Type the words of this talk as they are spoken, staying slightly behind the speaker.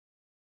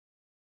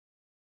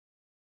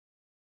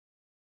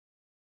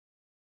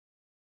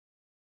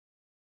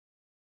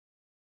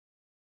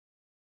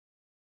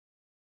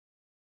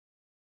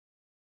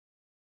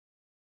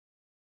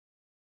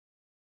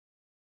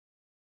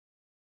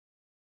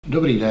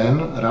Dobrý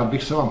den, rád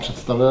bych se vám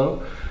představil.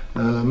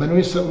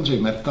 Jmenuji se Ondřej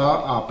Merta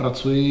a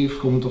pracuji v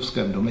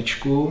chomutovském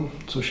domečku,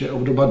 což je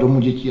obdoba domu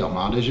dětí a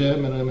mládeže,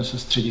 jmenujeme se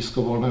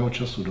Středisko volného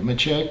času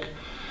Domeček.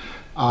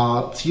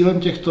 A cílem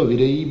těchto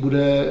videí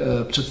bude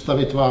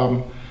představit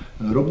vám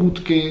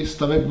robůtky,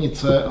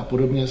 stavebnice a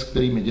podobně, s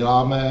kterými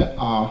děláme,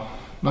 a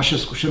naše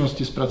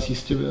zkušenosti s prací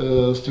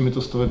s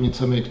těmito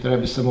stavebnicemi, které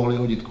by se mohly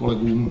hodit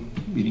kolegům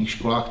v jiných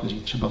školách, kteří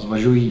třeba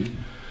zvažují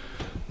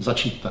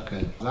začít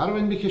také.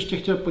 Zároveň bych ještě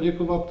chtěl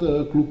poděkovat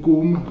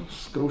klukům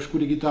z kroužku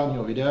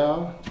digitálního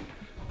videa,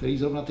 který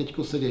zrovna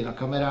teďko sedí na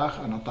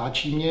kamerách a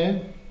natáčí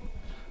mě,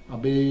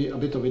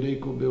 aby to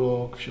videjko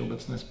bylo k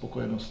všeobecné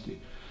spokojenosti.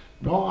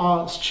 No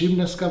a s čím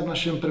dneska v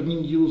našem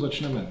prvním dílu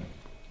začneme?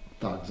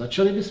 Tak,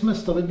 začali bychom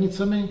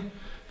stavebnicemi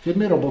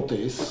firmy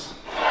Robotis,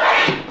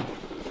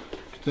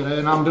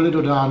 které nám byly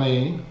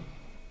dodány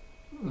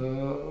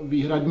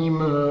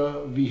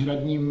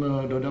výhradním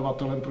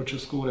dodavatelem pro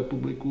Českou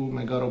republiku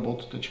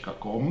megarobot.cz.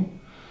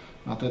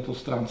 Na této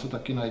stránce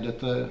taky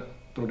najdete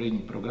prodejní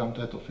program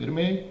této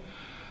firmy.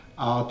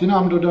 A ty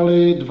nám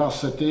dodali 2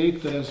 sety,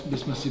 které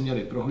bychom si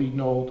měli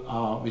prohlídnout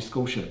a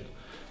vyzkoušet.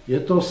 Je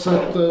to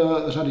set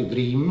řady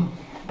Dream,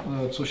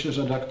 což je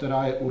řada,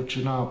 která je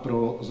určená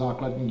pro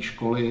základní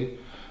školy,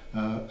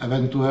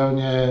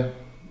 eventuálně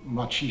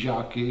mladší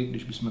žáky,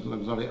 když bychom to tak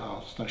vzali,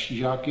 a starší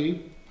žáky.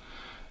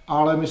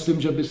 Ale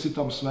myslím, že by si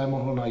tam své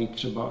mohl najít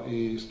třeba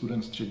i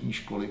student střední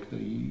školy,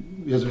 který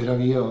je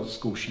zvědavý a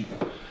zkouší.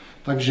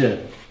 Takže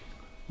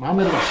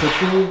máme 2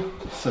 sety,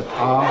 set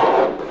A,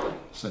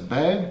 set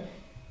B.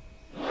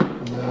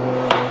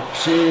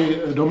 Při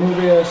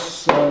domluvě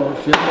s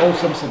firmou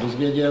jsem se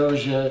dozvěděl,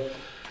 že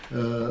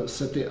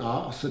sety A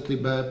a sety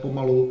B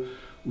pomalu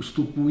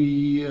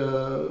ustupují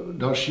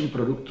dalším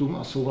produktům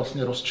a jsou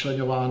vlastně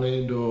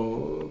rozčleňovány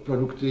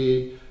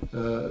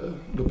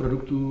do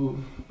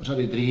produktů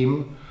řady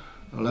Dream,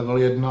 level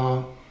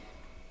 1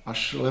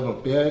 až level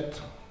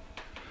 5,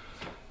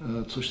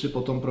 což si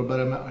potom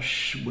probereme,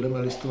 až budeme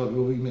listovat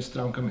webovými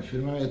stránkami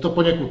firmy. Je to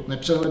poněkud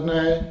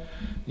nepřehledné,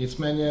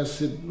 nicméně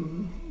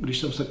když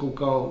jsem se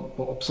koukal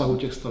po obsahu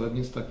těch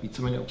stavebnic, tak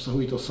víceméně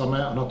obsahují to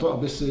samé, a na to,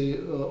 aby si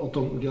o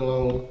tom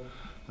udělal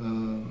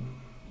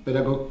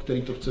pedagog,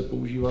 který to chce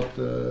používat,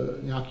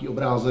 nějaký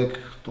obrázek,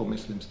 to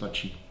myslím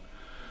stačí.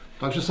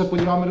 Takže se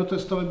podíváme do té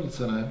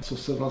stavebnice, ne? Co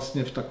se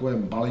vlastně v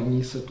takovém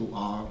balení setu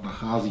A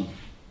nachází.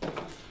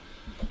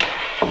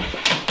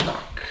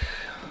 Tak.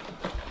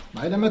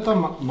 Najdeme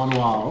tam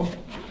manuál,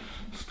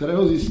 z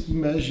kterého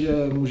zjistíme,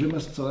 že můžeme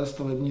z celé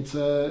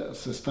stavebnice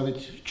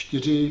sestavit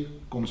 4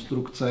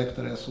 konstrukce,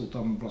 které jsou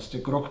tam vlastně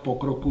krok po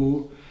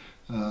kroku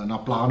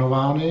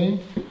naplánovány.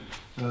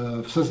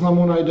 V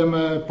seznamu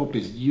najdeme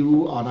popis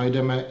dílů a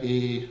najdeme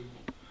i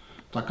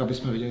tak, aby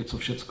jsme viděli, co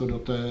všechno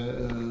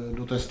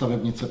do té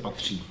stavebnice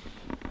patří.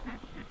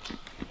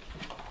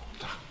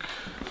 Tak.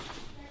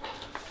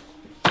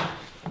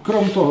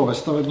 Krom toho ve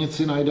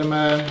stavebnici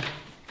najdeme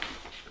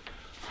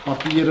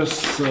papír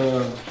s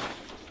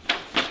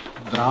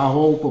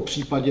dráhou, po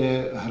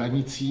případě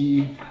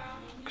hranicí,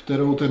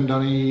 kterou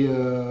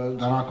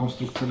daná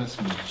konstrukce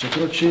nesmí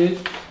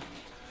překročit.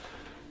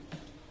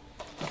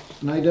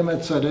 Najdeme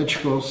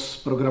CDčko s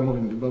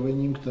programovým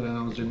vybavením, které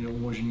nám zřejmě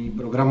umožní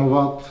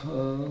programovat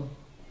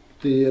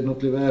ty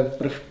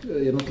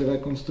jednotlivé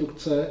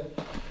konstrukce.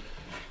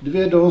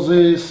 2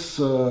 dózy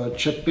s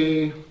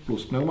čepy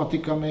plus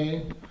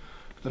pneumatikami,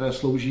 které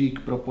slouží k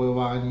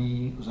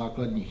propojování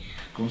základních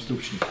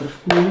konstrukčních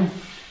prvků.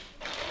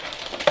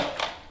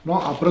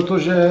 No a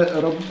protože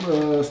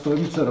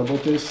stavebnice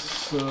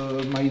Robotis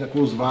mají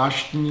takovou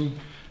zvláštní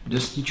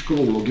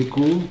destičkovou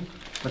logiku,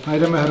 tak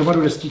najdeme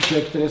hromadu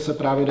destiček, které se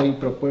právě dají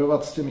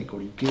propojovat s těmi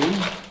kolíky.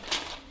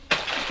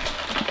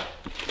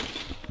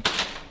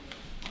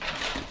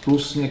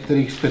 Plus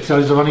některých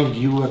specializovaných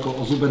dílů, jako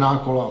ozubená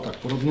kola a tak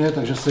podobně,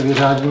 takže se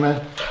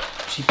vyřádíme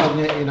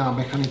případně i na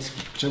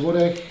mechanických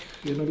převodech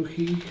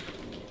jednoduchých.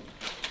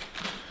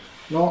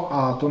 No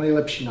a to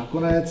nejlepší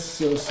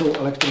nakonec jsou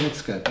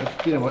elektronické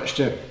prvky, nebo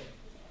ještě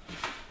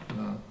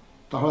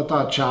tahle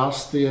ta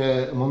část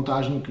je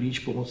montážní klíč,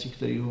 pomocí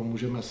kterého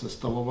můžeme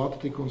sestavovat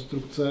ty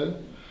konstrukce.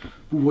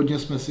 Původně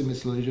jsme si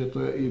mysleli, že to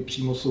je i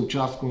přímo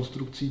součást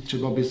konstrukcí,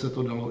 třeba by se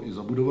to dalo i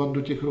zabudovat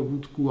do těch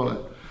robůtků, ale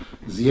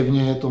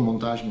zjevně je to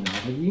montážní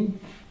náhodí.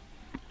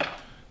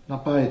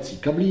 Napájecí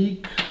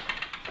kablík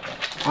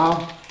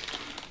a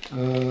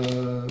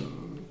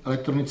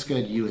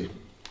elektronické díly.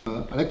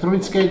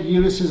 Elektronické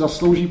díly si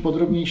zaslouží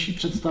podrobnější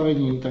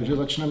představení, takže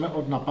začneme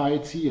od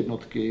napájecí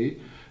jednotky.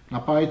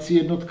 Napájecí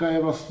jednotka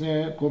je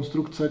vlastně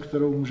konstrukce,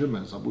 kterou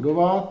můžeme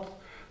zabudovat,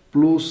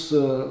 plus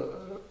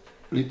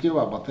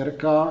litiová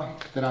baterka,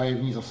 která je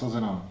v ní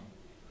zasazená.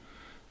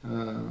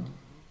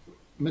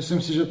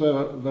 Myslím si, že to je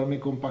velmi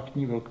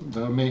kompaktní,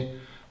 velmi,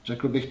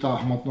 řekl bych, ta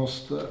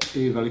hmotnost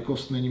i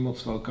velikost není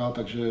moc velká,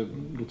 takže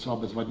docela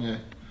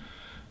bezvadně.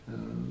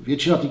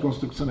 Většina té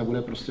konstrukce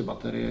nebude prostě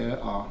baterie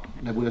a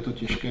nebude to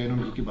těžké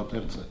jenom díky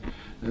baterce.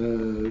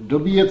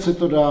 Dobíjet se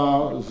to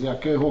dá z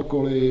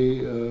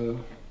jakéhokoliv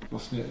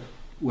vlastně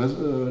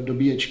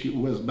dobíječky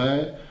USB,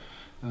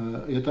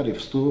 Je tady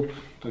vstup,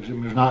 takže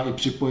možná i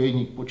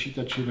připojení k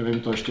počítači, nevím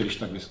to ještě, když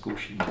tak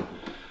vyzkoušíme.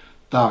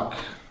 Tak,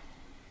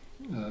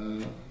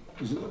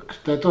 k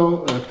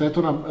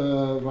této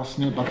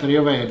vlastně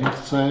bateriové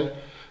jednotce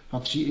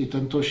patří i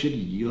tento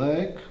šedý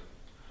dílek.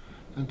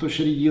 Tento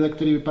šedý dílek,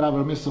 který vypadá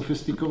velmi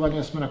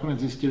sofistikovaně, jsme nakonec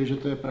zjistili, že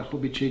to je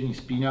prachobyčejný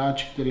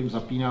spínač, kterým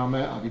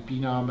zapínáme a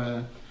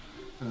vypínáme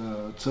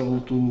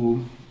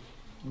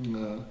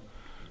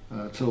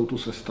celou tu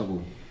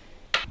sestavu.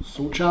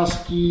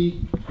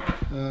 Součástí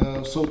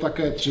jsou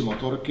také 3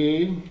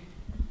 motorky,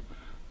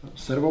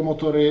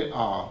 servomotory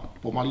a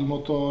pomalý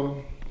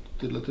motor.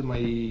 Tyhle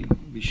mají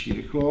vyšší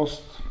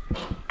rychlost,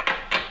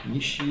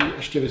 nižší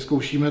ještě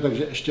vyzkoušíme,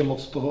 takže ještě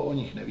moc toho o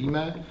nich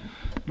nevíme.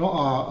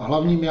 No a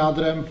hlavním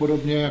jádrem,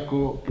 podobně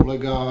jako u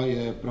Lega,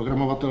 je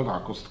programovatelná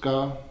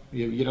kostka,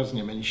 je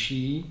výrazně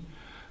menší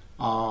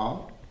a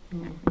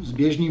s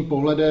běžným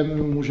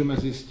pohledem můžeme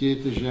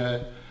zjistit,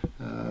 že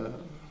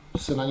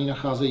se na ní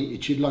nacházejí i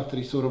čidla,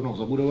 které jsou rovnou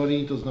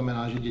zabudované, to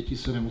znamená, že děti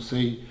se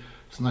nemusí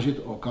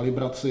snažit o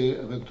kalibraci,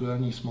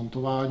 eventuální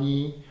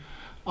smontování.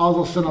 A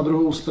zase na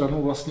druhou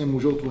stranu vlastně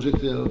můžou tvořit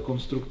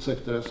konstrukce,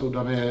 které jsou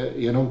dané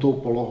jenom tou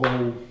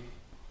polohou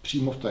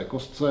přímo v té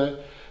kostce.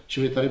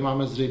 Čili tady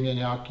máme zřejmě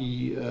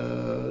nějaký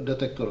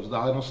detektor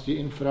vzdálenosti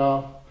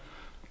infra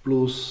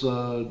plus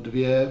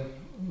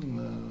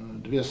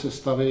dvě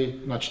sestavy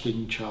na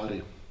čtení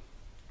čáry.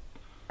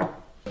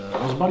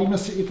 Rozbalíme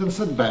si i ten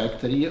set B,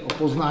 který je o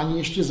poznání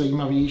ještě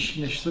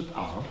zajímavější než set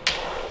A.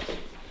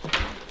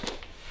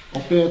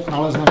 Opět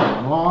nalezneme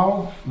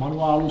manuál. V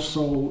manuálu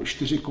jsou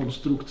 4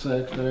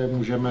 konstrukce, které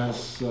můžeme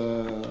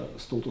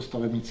s touto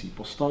stavebnicí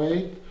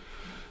postavit.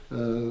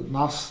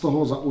 Nás z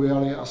toho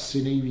zaujaly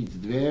asi nejvíc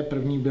 2.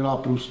 První byla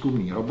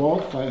průzkumný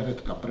robot, ta je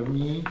hnedka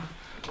první.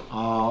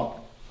 A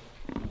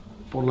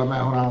podle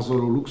mého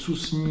názoru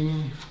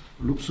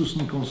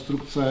luxusní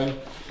konstrukce,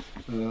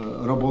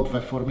 robot ve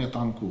formě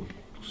tanku.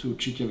 To si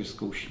určitě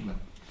vyzkoušíme.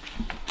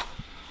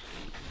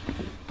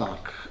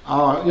 Tak,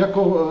 a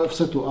jako v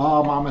setu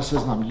A máme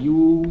seznam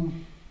dílů,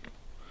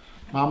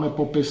 máme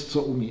popis,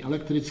 co umí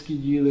elektrické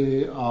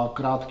díly a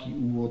krátký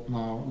úvod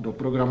do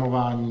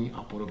programování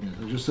a podobně.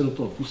 Takže se do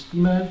toho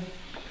pustíme.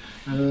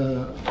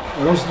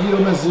 Rozdíl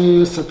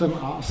mezi setem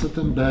A a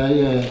setem B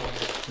je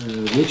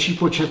větší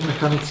počet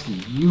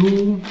mechanických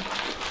dílů,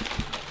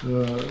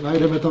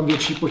 najdeme tam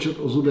větší počet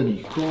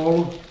ozubených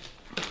kol,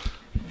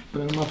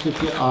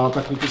 pneumatiky a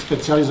takové ty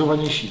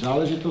specializovanější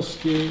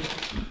záležitosti,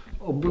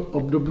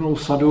 obdobnou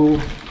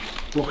sadu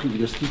plochých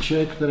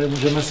destiček, které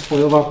můžeme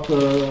spojovat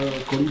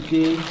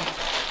kolíky.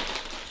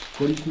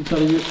 Kolíků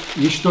tady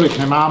již tolik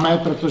nemáme,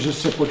 protože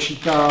se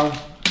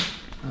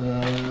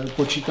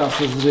počítá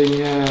se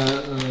zřejmě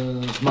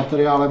s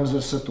materiálem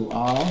ze setu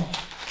A.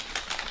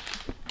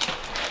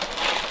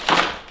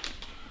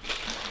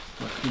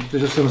 Tak vidíte,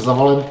 že jsem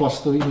zavalen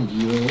plastovými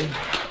díly.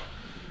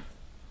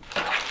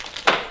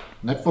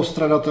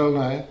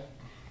 Nepostradatelné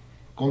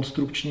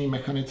konstrukční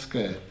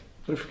mechanické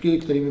prvky,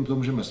 kterými to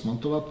můžeme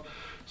smontovat.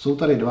 Jsou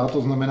tady 2,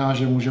 to znamená,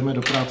 že můžeme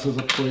do práce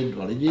zapojit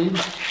 2 lidi.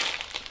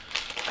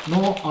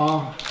 No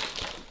a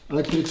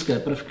elektrické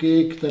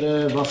prvky,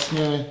 které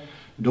vlastně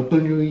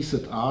doplňují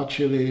set A,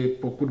 čili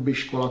pokud by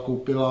škola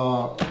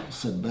koupila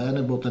set B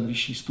nebo ten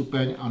vyšší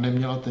stupeň a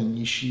neměla ten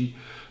nižší,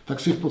 tak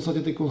si v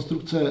podstatě ty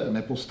konstrukce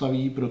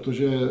nepostaví,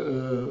 protože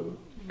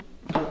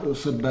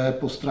set B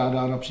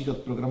postrádá například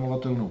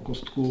programovatelnou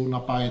kostku,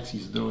 napájecí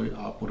zdroj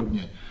a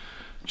podobně.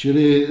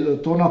 Čili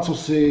to, na co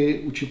si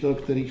učitel,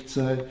 který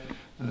chce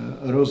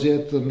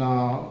rozjet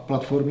na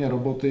platformě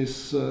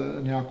robotis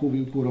nějakou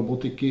výuku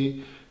robotiky,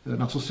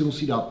 na co si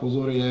musí dát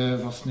pozor, je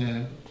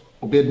vlastně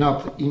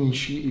objednat i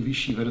nižší, i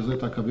vyšší verze,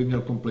 tak aby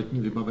měl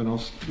kompletní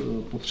vybavenost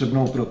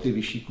potřebnou pro ty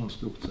vyšší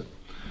konstrukce.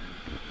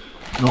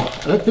 No,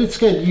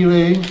 elektrické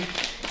díly,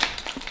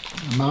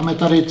 máme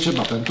tady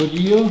třeba tento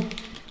díl,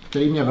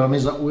 který mě velmi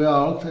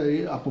zaujal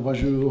a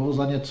považuji ho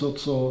za něco,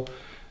 co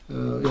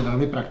je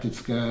velmi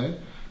praktické,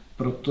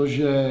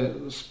 protože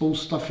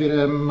spousta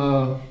firem,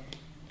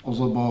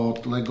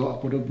 Ozobot, Lego a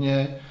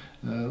podobně,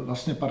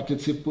 vlastně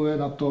participuje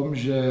na tom,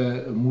 že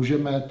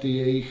můžeme ty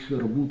jejich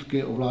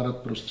robůtky ovládat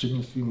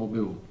prostřednictvím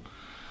mobilu.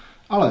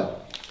 Ale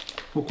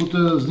pokud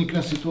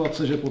vznikne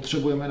situace, že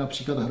potřebujeme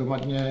například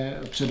hromadně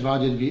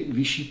předvádět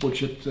vyšší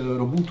počet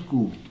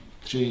robůtků,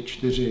 3,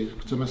 4,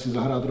 chceme si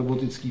zahrát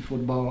robotický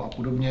fotbal a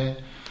podobně,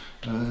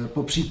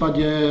 po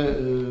případě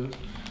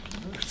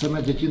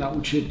chceme děti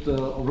naučit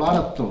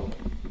ovládat to,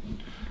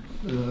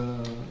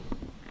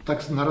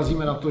 tak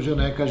narazíme na to, že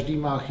ne každý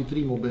má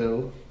chytrý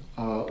mobil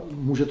a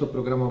může to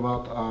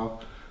programovat a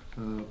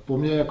po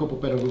mně jako po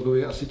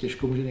pedagogovi asi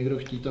těžko může někdo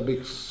chtít,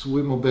 abych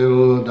svůj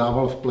mobil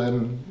dával v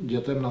plen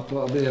dětem na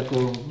to, aby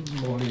jako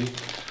mohli.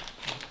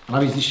 A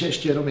navíc, když je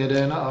ještě jenom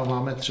jeden a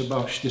máme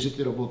třeba 4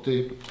 ty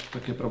roboty,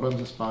 tak je problém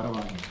se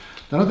spárováním.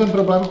 Tenhle ten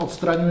problém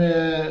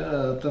odstraňuje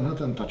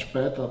ten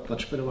touchpad, ta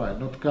touchpadová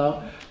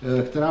jednotka,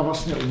 která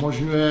vlastně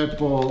umožňuje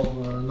po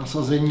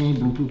nasazení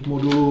Bluetooth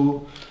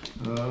modulu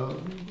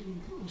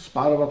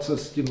spárovat se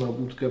s tím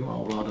robůtkem a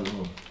ovládat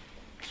ho.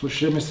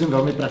 Což je, myslím,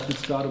 velmi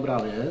praktická a dobrá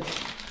věc.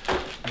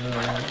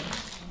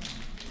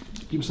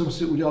 Tím jsem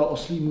si udělal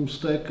oslý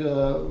můstek,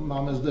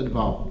 máme zde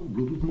dva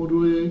Bluetooth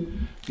moduly,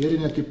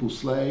 jeden je typu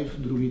slave,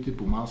 druhý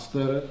typu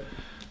master,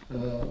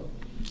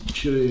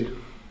 čili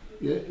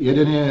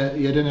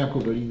jeden jako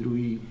velí,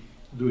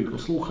 druhý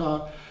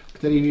poslouchá,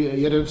 který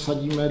jeden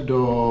vsadíme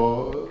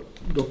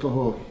do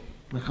toho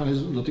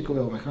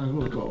dotykového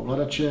mechanismu, do toho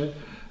ovladače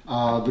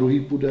a druhý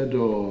půjde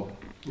do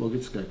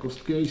logické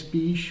kostky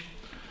nejspíš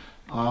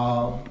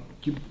a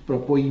tím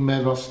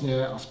propojíme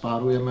vlastně a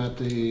spárujeme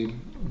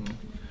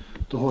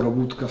toho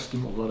robůtka s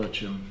tím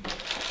ovladačem.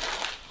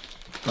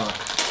 Tak,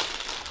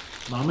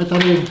 máme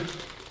tady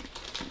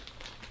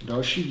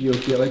další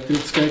dílky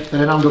elektrické,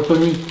 které nám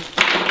doplní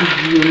ty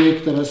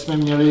díly,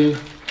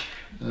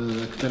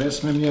 které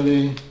jsme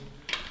měli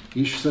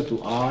již v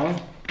setu A.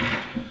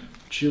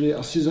 Čili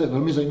asi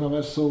velmi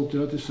zajímavé jsou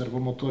tyhle ty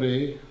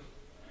servomotory,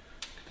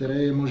 které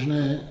je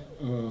možné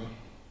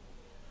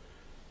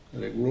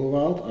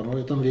regulovat. Ano,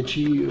 je tam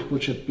větší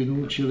počet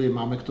pinů, čili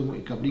máme k tomu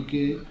i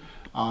kablíky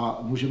a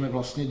můžeme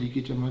vlastně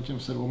díky těmhle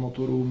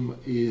servomotorům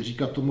i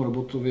říkat tomu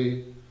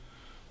robotovi,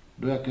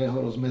 do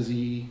jakého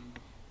rozmezí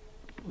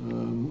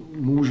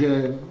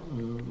může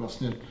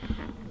vlastně,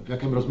 v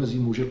jakém rozmezí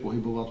může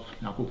pohybovat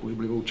nějakou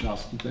pohyblivou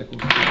částí té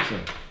konstrukce.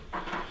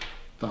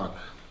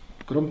 Tak,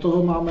 krom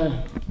toho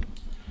máme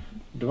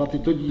dva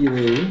tyto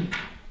díly.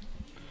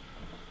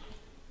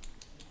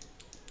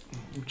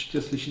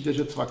 Určitě slyšíte,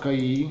 že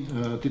cvakají.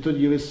 Tyto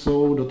díly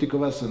jsou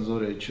dotykové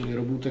senzory, čili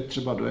robůtek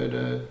třeba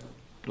dojede,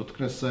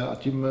 dotkne se a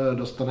tím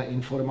dostane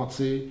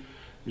informaci,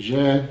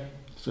 že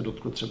se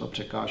dotkl třeba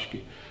překážky.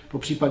 Po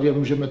případě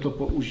můžeme to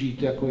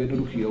použít jako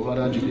jednoduchý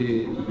ovladač,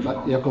 kdy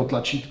jako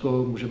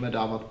tlačítko můžeme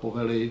dávat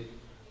povely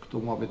k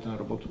tomu, aby ten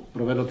robot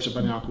provedl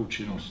třeba nějakou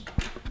činnost.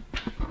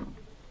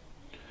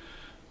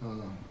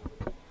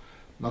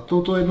 Nad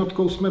touto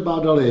jednotkou jsme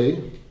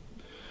bádali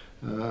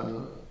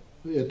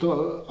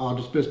a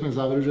dospěli jsme k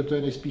závěru, že to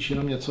je nejspíš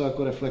jenom něco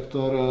jako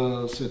reflektor,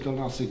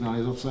 světelná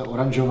signalizace,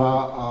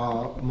 oranžová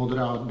a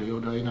modrá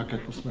dioda, jinak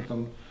jako jsme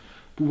tam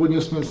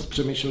původně jsme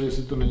přemýšleli,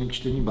 jestli to není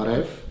čtení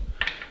barev.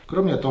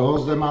 Kromě toho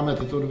zde máme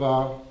tyto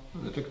dva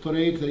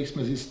detektory, kterých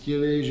jsme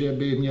zjistili, že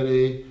by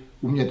měly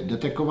umět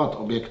detekovat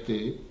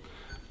objekty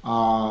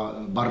a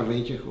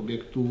barvy těch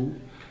objektů.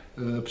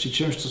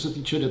 Přičemž co se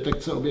týče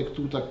detekce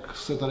objektů, tak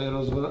se tady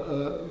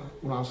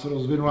u nás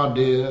rozvinula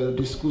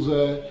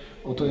diskuze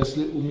o to,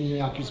 jestli umí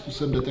nějakým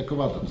způsobem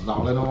detekovat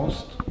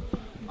vzdálenost,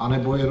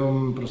 anebo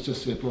jenom prostě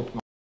světlo tma,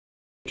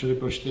 čili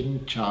pro čtení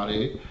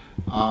čáry.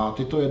 A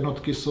tyto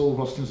jednotky jsou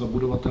vlastně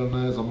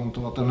zabudovatelné,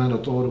 zamontovatelné do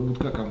toho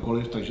robůtka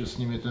kamkoliv, takže s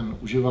nimi ten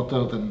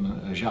uživatel,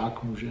 ten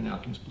žák může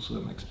nějakým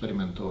způsobem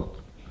experimentovat.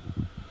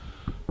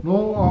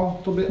 No a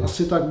to by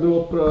asi tak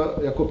bylo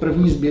jako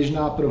první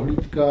zběžná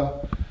prohlídka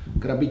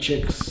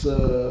krabiček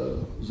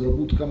s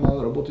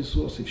robůtkama,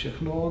 robotisu asi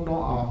všechno.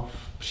 No a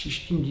v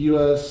příštím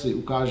díle si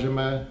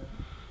ukážeme,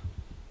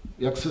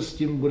 jak se s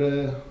tím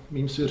bude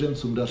mým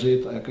svěřencům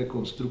dařit a jaké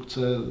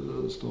konstrukce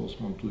z toho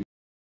smontují.